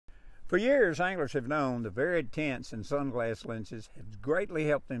For years, anglers have known the varied tints in sunglass lenses have greatly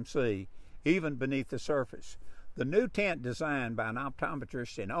helped them see, even beneath the surface. The new tint designed by an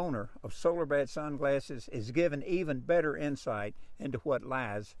optometrist and owner of Solar Bat sunglasses is given even better insight into what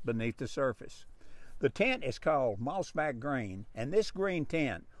lies beneath the surface. The tint is called mossback green, and this green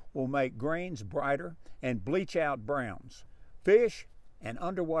tint will make greens brighter and bleach out browns. Fish and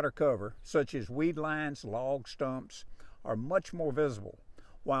underwater cover, such as weed lines, log stumps, are much more visible,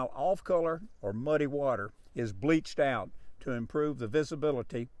 while off-color or muddy water is bleached out to improve the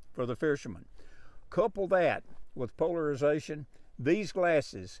visibility for the fisherman. Couple that with polarization, these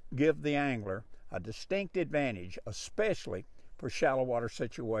glasses give the angler a distinct advantage, especially for shallow water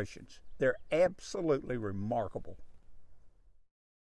situations. They're absolutely remarkable.